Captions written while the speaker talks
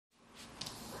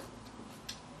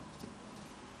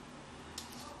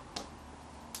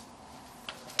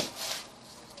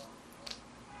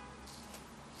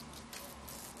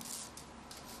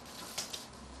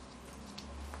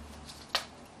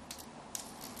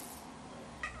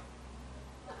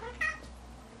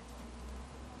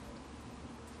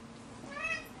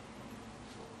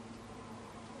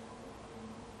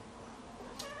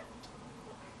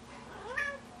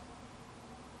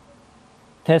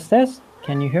Test, test.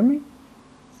 Can you hear me?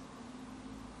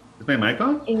 Is my mic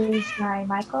on? Is my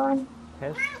mic on?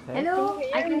 Test, test. Hello,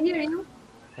 I can hear you.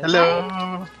 Hello.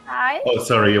 Hi. Oh,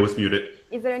 sorry, I was muted.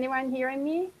 Is there anyone hearing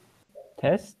me?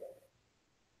 Test.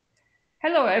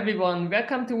 Hello, everyone.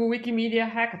 Welcome to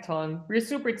Wikimedia Hackathon. We're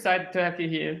super excited to have you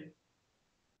here.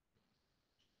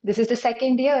 This is the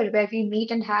second year where we meet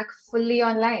and hack fully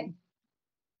online.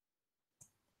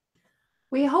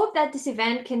 We hope that this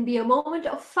event can be a moment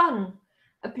of fun,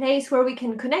 a place where we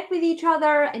can connect with each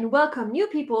other and welcome new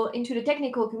people into the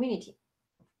technical community.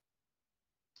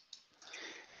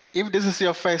 If this is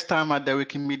your first time at the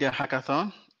Wikimedia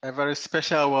Hackathon, a very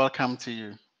special welcome to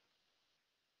you.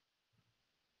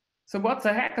 So what's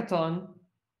a hackathon?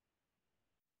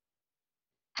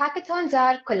 Hackathons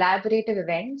are collaborative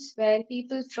events where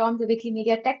people from the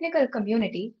Wikimedia technical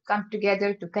community come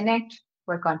together to connect,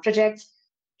 work on projects,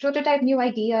 prototype new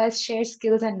ideas, share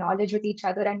skills and knowledge with each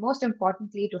other, and most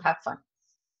importantly, to have fun.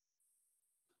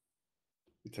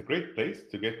 It's a great place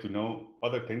to get to know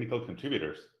other technical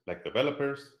contributors, like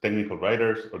developers, technical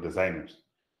writers, or designers,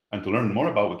 and to learn more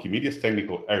about Wikimedia's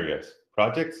technical areas,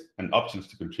 projects, and options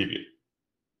to contribute.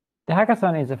 The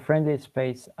hackathon is a friendly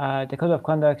space. The code of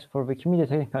conduct for Wikimedia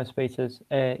technical spaces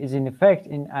is in effect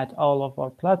at all of our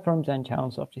platforms and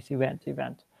channels of this event.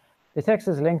 The text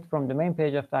is linked from the main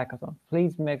page of the hackathon.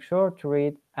 Please make sure to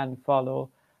read and follow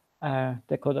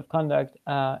the code of conduct,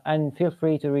 and feel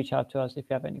free to reach out to us if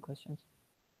you have any questions.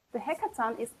 The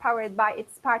hackathon is powered by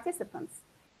its participants.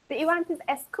 The event is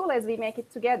as cool as we make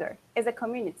it together as a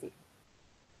community.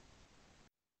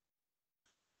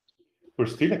 We're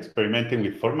still experimenting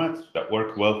with formats that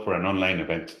work well for an online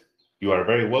event. You are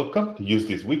very welcome to use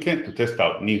this weekend to test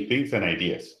out new things and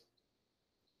ideas.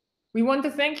 We want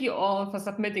to thank you all for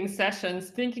submitting sessions,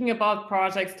 thinking about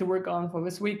projects to work on for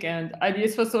this weekend,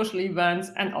 ideas for social events,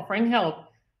 and offering help.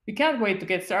 We can't wait to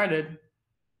get started.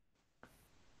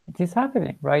 It is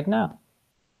happening right now.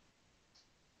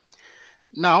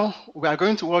 Now, we are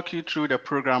going to walk you through the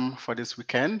program for this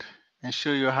weekend and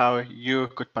show you how you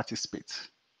could participate.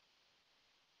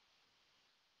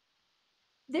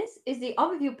 This is the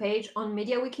overview page on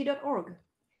MediaWiki.org.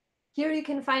 Here you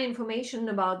can find information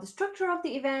about the structure of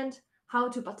the event, how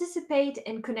to participate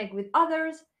and connect with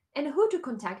others, and who to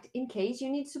contact in case you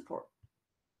need support.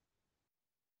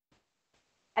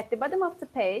 At the bottom of the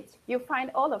page, you'll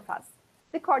find all of us,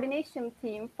 the coordination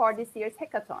team for this year's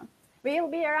hackathon. We'll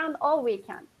be around all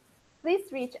weekend.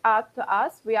 Please reach out to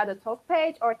us via the talk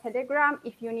page or Telegram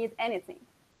if you need anything.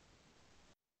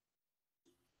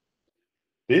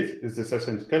 This is the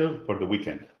session schedule for the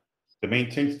weekend. The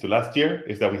main change to last year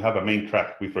is that we have a main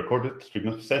track with recorded stream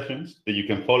of sessions that you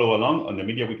can follow along on the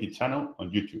MediaWiki channel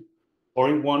on YouTube or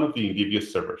in one of the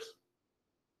Indivius servers.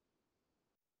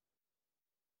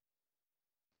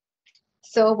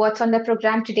 So what's on the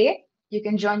program today? You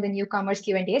can join the newcomers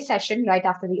Q&A session right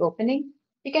after the opening.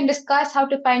 You can discuss how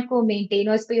to find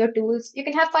co-maintainers for your tools. You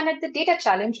can have fun at the data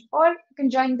challenge, or you can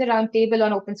join the roundtable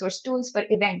on open source tools for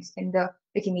events in the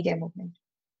Wikimedia movement.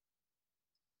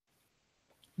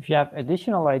 If you have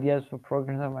additional ideas for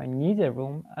programs that might need a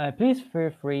room, please feel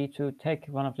free to take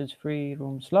one of these free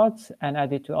room slots and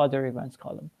add it to other events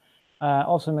column.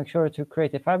 Also, make sure to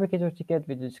create a Fabricator ticket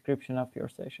with the description of your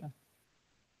session.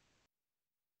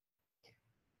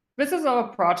 This is our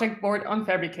project board on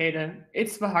Fabricator.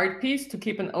 It's the hard piece to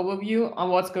keep an overview on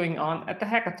what's going on at the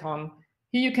hackathon.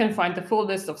 Here you can find the full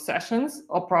list of sessions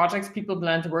or projects people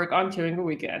plan to work on during the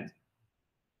weekend.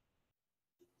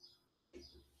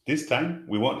 This time,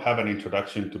 we won't have an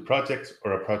introduction to projects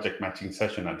or a project matching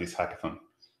session at this hackathon.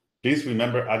 Please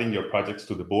remember adding your projects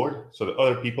to the board so that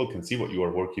other people can see what you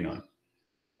are working on.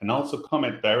 And also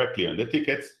comment directly on the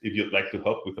tickets if you'd like to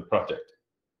help with the project.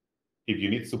 If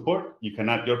you need support, you can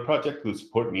add your project to the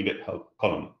support needed help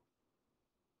column.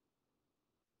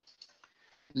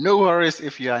 No worries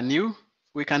if you are new.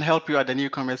 We can help you at the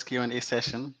newcomers Q&A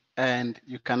session, and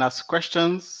you can ask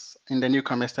questions in the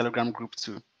newcomers Telegram group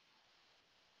too.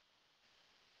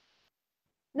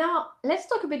 Now, let's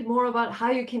talk a bit more about how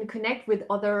you can connect with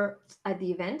others at the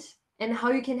event and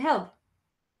how you can help.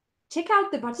 Check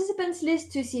out the participants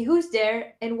list to see who's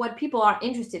there and what people are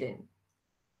interested in.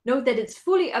 Note that it's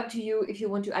fully up to you if you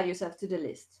want to add yourself to the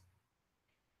list.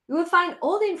 You will find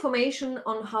all the information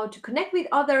on how to connect with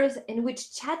others and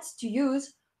which chats to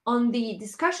use on the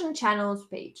discussion channels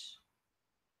page.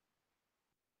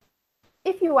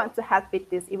 If you want to help with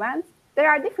this event, there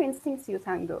are different things you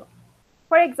can do.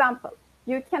 For example,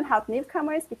 you can help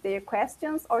newcomers with their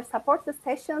questions or support the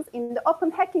sessions in the open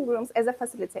hacking rooms as a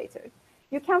facilitator.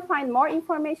 You can find more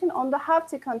information on the How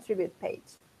to Contribute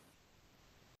page.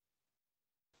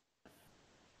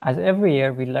 As every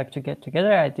year, we'd like to get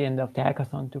together at the end of the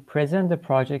hackathon to present the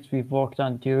projects we've worked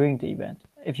on during the event.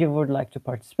 If you would like to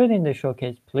participate in the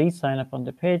showcase, please sign up on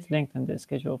the page linked in the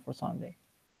schedule for Sunday.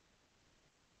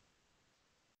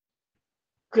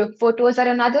 Group photos are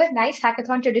another nice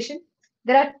hackathon tradition.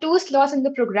 There are 2 slots in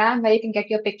the program where you can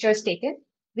get your pictures taken.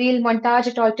 We'll montage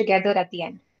it all together at the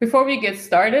end. Before we get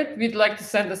started, we'd like to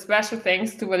send a special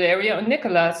thanks to Valeria and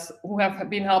Nicholas, who have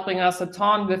been helping us a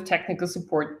ton with technical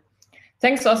support.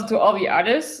 Thanks also to all the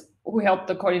others who helped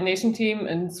the coordination team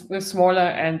and with smaller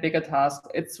and bigger tasks.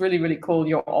 It's really, really cool.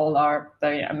 You all are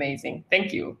very amazing.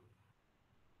 Thank you.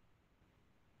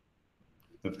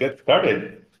 Let's get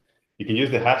started. You can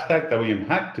use the hashtag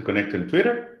WMHack to connect on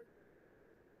Twitter.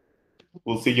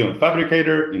 We'll see you on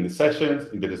Fabricator, in the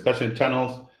sessions, in the discussion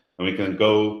channels, and we can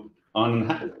go on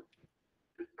and hack.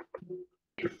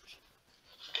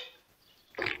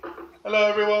 Hello,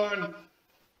 everyone.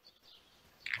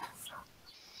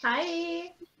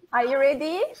 Hi. Are you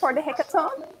ready for the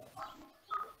hackathon?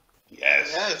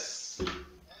 Yes.